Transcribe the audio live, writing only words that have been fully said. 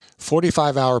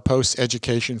45-Hour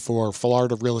Post-Education for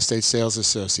Florida Real Estate Sales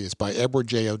Associates by Edward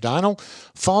J. O'Donnell.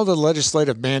 Follow the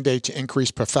legislative mandate to increase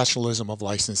professionalism of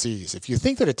licensees. If you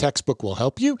think that a textbook will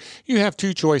help you, you have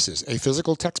two choices, a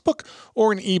physical textbook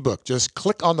or an ebook. Just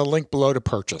click on the link below to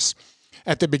purchase.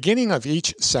 At the beginning of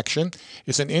each section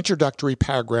is an introductory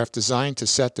paragraph designed to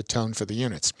set the tone for the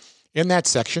units. In that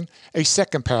section, a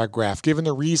second paragraph giving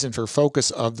the reason for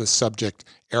focus of the subject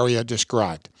area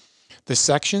described. The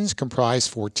sections comprise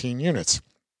 14 units.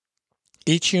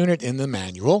 Each unit in the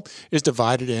manual is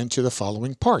divided into the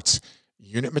following parts: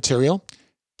 unit material,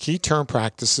 key term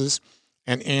practices,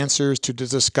 and answers to the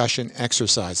discussion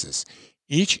exercises.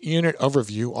 Each unit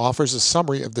overview offers a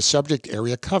summary of the subject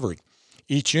area covered.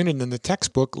 Each unit in the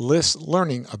textbook lists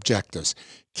learning objectives.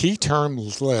 Key term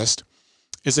list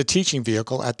is a teaching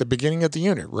vehicle at the beginning of the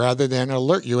unit rather than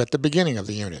alert you at the beginning of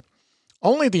the unit.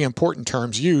 Only the important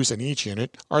terms used in each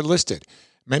unit are listed.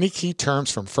 Many key terms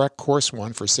from FREC Course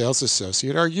 1 for Sales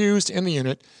Associate are used in the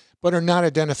unit, but are not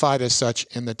identified as such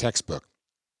in the textbook.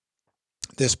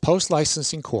 This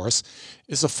post-licensing course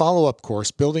is a follow-up course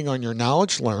building on your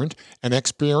knowledge learned and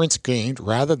experience gained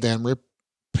rather than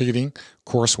repeating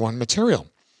Course 1 material.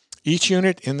 Each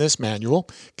unit in this manual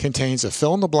contains a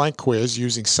fill-in-the-blank quiz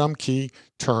using some key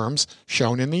terms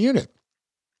shown in the unit.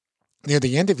 Near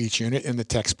the end of each unit in the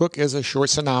textbook is a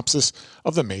short synopsis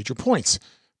of the major points.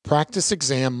 Practice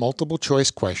exam multiple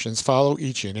choice questions follow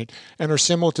each unit and are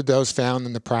similar to those found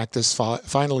in the practice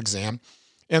final exam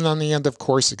and on the end of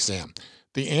course exam.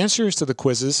 The answers to the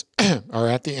quizzes are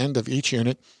at the end of each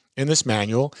unit in this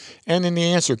manual and in the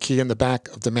answer key in the back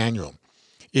of the manual.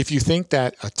 If you think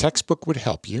that a textbook would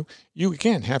help you, you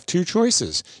again have two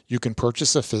choices. You can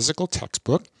purchase a physical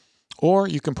textbook, or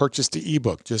you can purchase the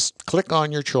ebook. Just click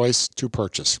on your choice to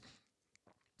purchase.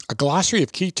 A glossary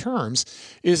of key terms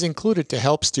is included to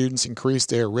help students increase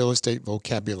their real estate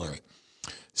vocabulary.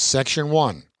 Section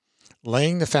 1,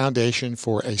 laying the foundation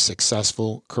for a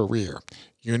successful career.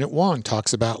 Unit 1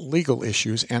 talks about legal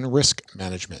issues and risk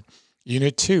management.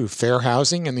 Unit 2, Fair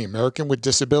Housing and the American with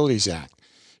Disabilities Act.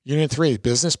 Unit 3,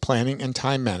 Business Planning and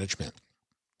Time Management.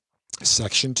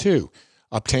 Section 2,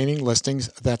 Obtaining Listings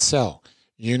that Sell.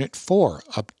 Unit 4,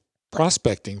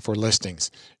 Prospecting for Listings.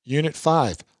 Unit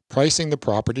 5, Pricing the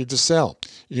Property to Sell.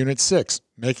 Unit 6,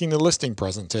 Making the Listing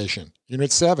Presentation.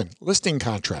 Unit 7, Listing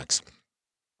Contracts.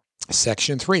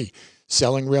 Section 3,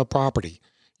 Selling Real Property.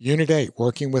 Unit 8,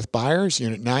 Working with Buyers.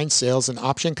 Unit 9, Sales and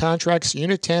Option Contracts.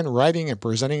 Unit 10, Writing and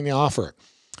Presenting the Offer.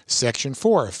 Section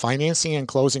 4, Financing and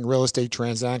Closing Real Estate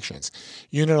Transactions.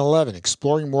 Unit 11,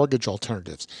 Exploring Mortgage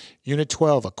Alternatives. Unit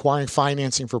 12, Acquiring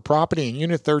Financing for Property. And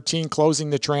Unit 13, Closing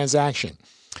the Transaction.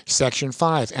 Section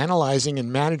 5, Analyzing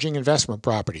and Managing Investment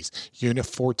Properties. Unit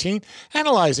 14,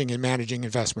 Analyzing and Managing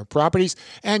Investment Properties,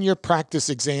 and your practice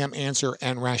exam answer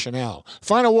and rationale.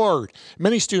 Final word,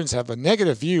 many students have a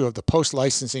negative view of the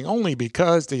post-licensing only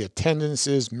because the attendance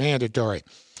is mandatory.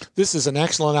 This is an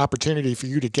excellent opportunity for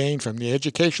you to gain from the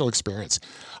educational experience.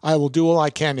 I will do all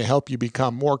I can to help you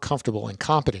become more comfortable and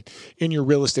competent in your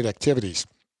real estate activities.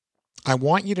 I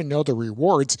want you to know the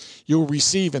rewards you'll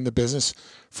receive in the business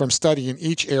from studying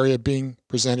each area being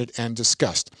presented and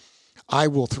discussed. I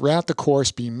will throughout the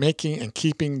course be making and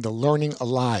keeping the learning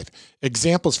alive.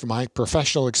 Examples from my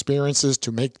professional experiences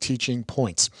to make teaching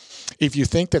points. If you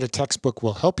think that a textbook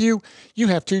will help you, you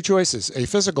have two choices, a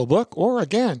physical book, or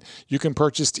again, you can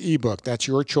purchase the ebook. That's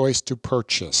your choice to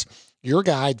purchase. Your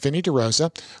guide, Vinny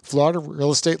DeRosa, Florida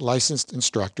Real Estate Licensed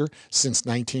Instructor since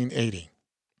 1980.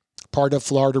 Part of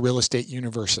Florida Real Estate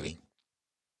University.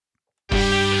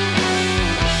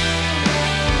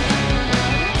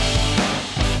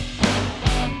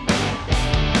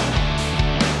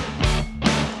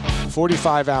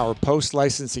 "45-Hour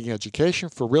Post-Licensing Education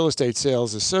for Real Estate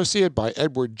Sales Associate" by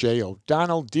Edward J.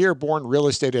 O'Donnell, Dearborn Real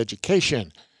Estate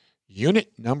Education.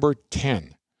 Unit number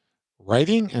 10,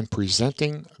 Writing and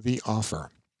Presenting the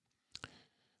Offer.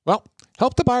 Well,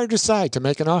 help the buyer decide to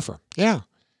make an offer. Yeah.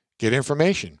 Get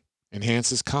information.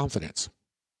 Enhances confidence.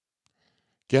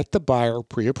 Get the buyer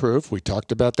pre-approved. We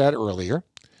talked about that earlier.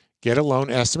 Get a loan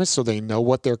estimate so they know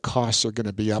what their costs are going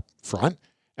to be up front.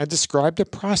 And describe the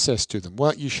process to them.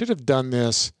 Well, you should have done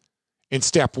this in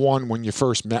step 1 when you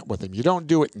first met with them. You don't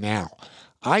do it now.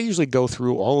 I usually go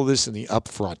through all of this in the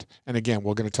upfront. And again,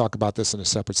 we're going to talk about this in a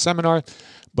separate seminar,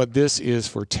 but this is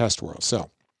for Test World. So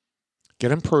get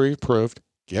them pre-approved,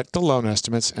 get the loan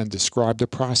estimates, and describe the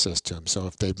process to them. So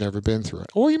if they've never been through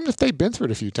it, or even if they've been through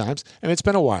it a few times and it's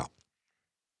been a while.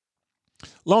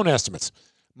 Loan estimates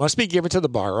must be given to the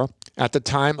borrower at the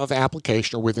time of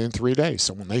application or within 3 days.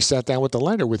 So when they sat down with the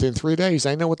lender within 3 days,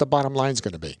 they know what the bottom line is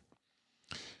going to be.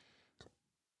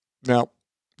 Now,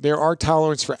 there are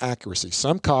tolerance for accuracy.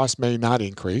 Some costs may not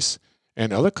increase,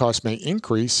 and other costs may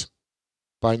increase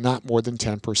by not more than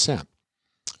 10%.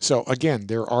 So again,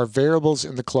 there are variables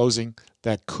in the closing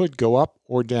that could go up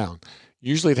or down.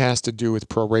 Usually it has to do with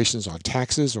prorations on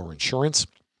taxes or insurance,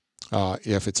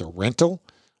 if it's a rental,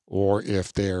 or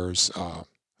if there's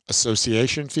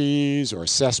association fees or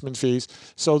assessment fees.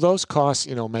 So those costs,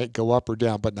 may go up or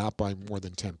down, but not by more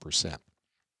than 10%.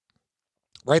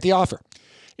 Write the offer.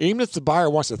 Even if the buyer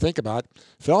wants to think about it,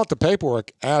 fill out the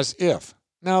paperwork as if.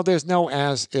 Now, there's no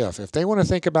as if. If they want to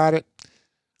think about it,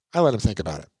 I let them think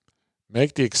about it.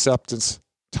 Make the acceptance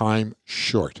time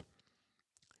short.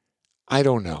 I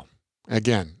don't know.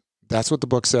 Again, that's what the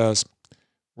book says.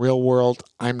 Real world,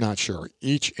 I'm not sure.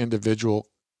 Each individual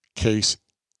case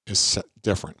is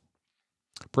different.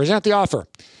 Present the offer.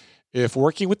 If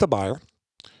working with the buyer,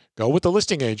 go with the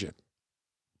listing agent.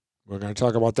 We're going to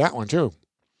talk about that one too.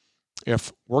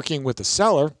 If working with the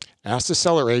seller, ask the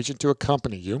seller agent to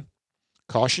accompany you.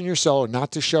 Caution your seller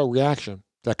not to show reaction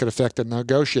that could affect the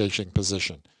negotiation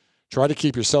position. Try to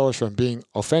keep your sellers from being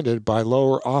offended by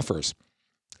lower offers.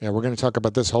 And we're going to talk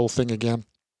about this whole thing again.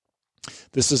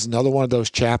 This is another one of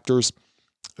those chapters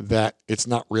that it's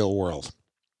not real world.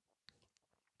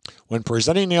 When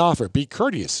presenting the offer, be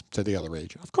courteous to the other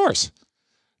agent. Of course,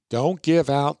 don't give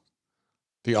out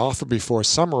the offer before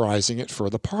summarizing it for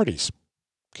the parties.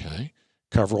 Okay,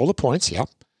 cover all the points. Yep.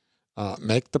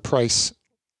 Make the price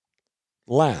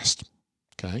last.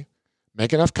 Okay,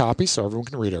 make enough copies so everyone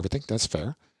can read everything. That's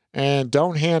fair. And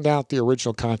don't hand out the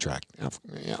original contract.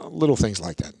 Little things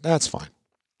like that. That's fine.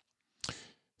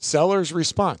 Seller's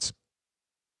response.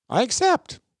 I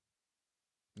accept.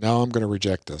 No, I'm going to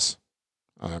reject this.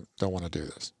 I don't want to do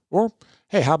this. Or,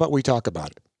 hey, how about we talk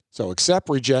about it? So accept,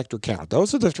 reject, or counter.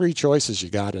 Those are the three choices you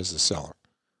got as a seller.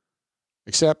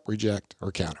 Accept, reject,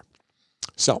 or counter.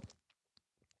 So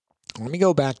let me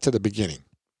go back to the beginning.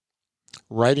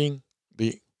 Writing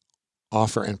the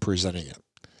offer and presenting it.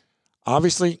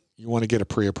 Obviously, you want to get a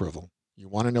pre-approval. You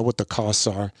want to know what the costs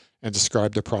are and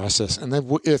describe the process. And then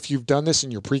if you've done this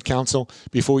in your pre-counsel,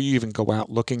 before you even go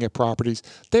out looking at properties,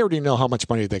 they already know how much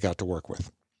money they got to work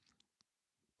with.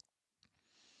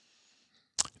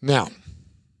 Now,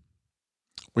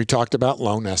 we talked about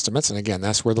loan estimates. And again,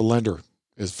 that's where the lender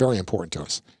is very important to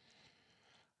us.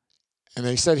 And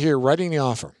they said here, writing the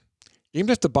offer.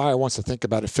 Even if the buyer wants to think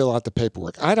about it, fill out the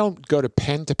paperwork. I don't go to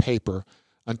pen to paper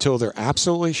until they're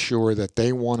absolutely sure that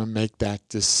they want to make that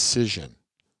decision.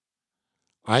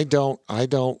 I don't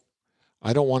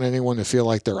want anyone to feel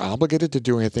like they're obligated to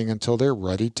do anything until they're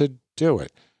ready to do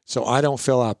it. So I don't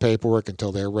fill out paperwork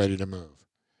until they're ready to move.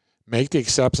 Make the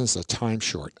acceptance a time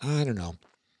short. I don't know.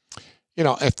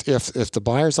 If the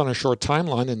buyer's on a short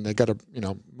timeline and they got to,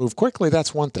 move quickly,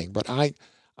 that's one thing. But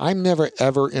I'm never,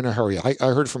 ever in a hurry. I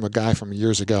heard from a guy from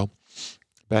years ago,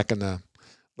 back in the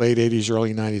late 80s,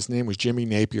 early 90s. His name was Jimmy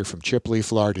Napier from Chipley,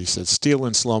 Florida. He said, steal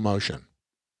in slow motion.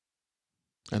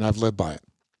 And I've lived by it.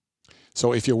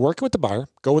 So if you're working with the buyer,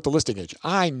 go with the listing agent.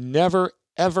 I never,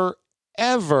 ever,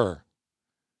 ever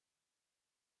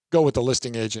go with the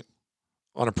listing agent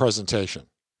on a presentation.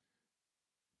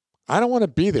 I don't want to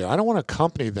be there. I don't want to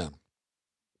accompany them.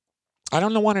 I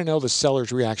don't want to know the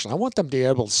seller's reaction. I want them to be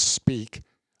able to speak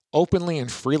openly and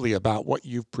freely about what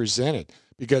you've presented,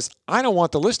 because I don't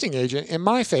want the listing agent in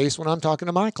my face when I'm talking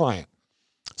to my client.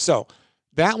 So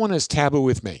that one is taboo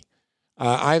with me.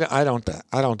 I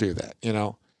don't do that,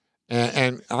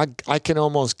 and I can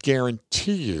almost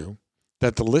guarantee you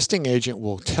that the listing agent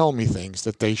will tell me things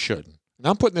that they shouldn't. And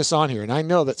I'm putting this on here, and I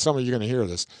know that some of you are going to hear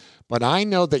this, but I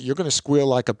know that you're going to squeal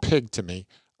like a pig to me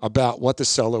about what the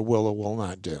seller will or will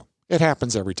not do. It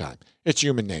happens every time. It's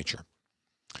human nature.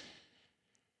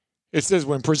 It says,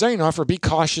 when presenting an offer, be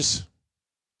cautious,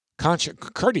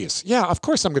 courteous. Yeah, of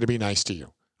course I'm going to be nice to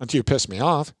you until you piss me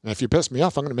off. And if you piss me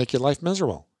off, I'm going to make your life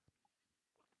miserable.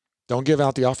 Don't give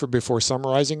out the offer before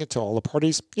summarizing it to all the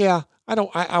parties. Yeah,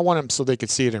 I want them so they could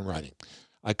see it in writing.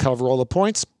 I cover all the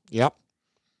points. Yep.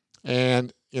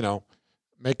 And,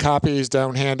 make copies,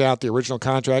 don't hand out the original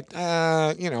contract,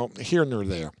 here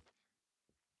and there.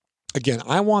 Again,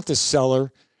 I want the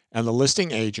seller and the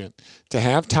listing agent to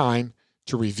have time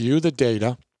to review the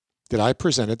data that I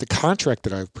presented, the contract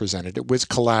that I've presented with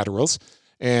collaterals,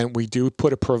 and we do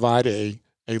provide a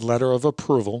letter of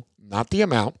approval, not the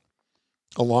amount,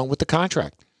 along with the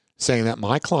contract, saying that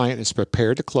my client is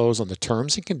prepared to close on the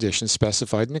terms and conditions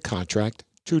specified in the contract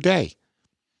today.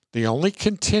 The only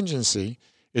contingency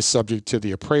is subject to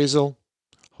the appraisal,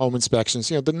 home inspections,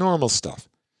 the normal stuff.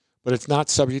 But it's not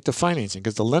subject to financing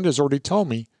because the lender's already told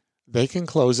me they can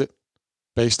close it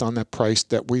based on that price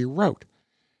that we wrote.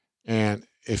 And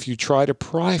if you try to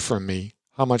pry from me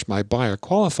how much my buyer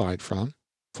qualified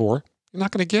for, you're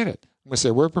not going to get it. I'm going to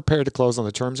say, we're prepared to close on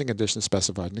the terms and conditions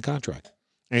specified in the contract.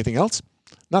 Anything else?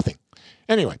 Nothing.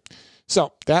 Anyway,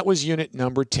 so that was unit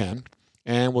number 10.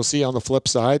 And we'll see on the flip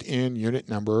side in unit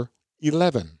number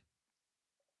 11.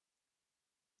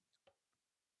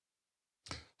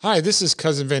 Hi, this is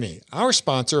Cousin Vinny. Our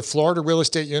sponsor,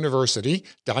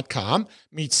 FloridaRealEstateUniversity.com,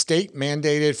 meets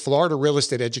state-mandated Florida real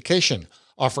estate education,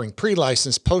 offering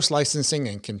pre-licensed, post-licensing,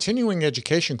 and continuing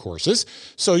education courses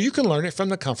so you can learn it from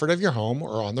the comfort of your home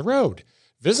or on the road.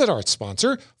 Visit our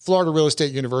sponsor,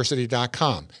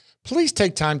 FloridaRealEstateUniversity.com. Please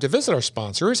take time to visit our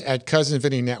sponsors at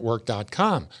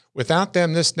CousinVinnyNetwork.com. Without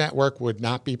them, this network would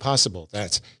not be possible.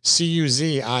 That's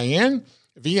CUZINVINNIE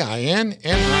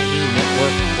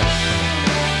Network.com.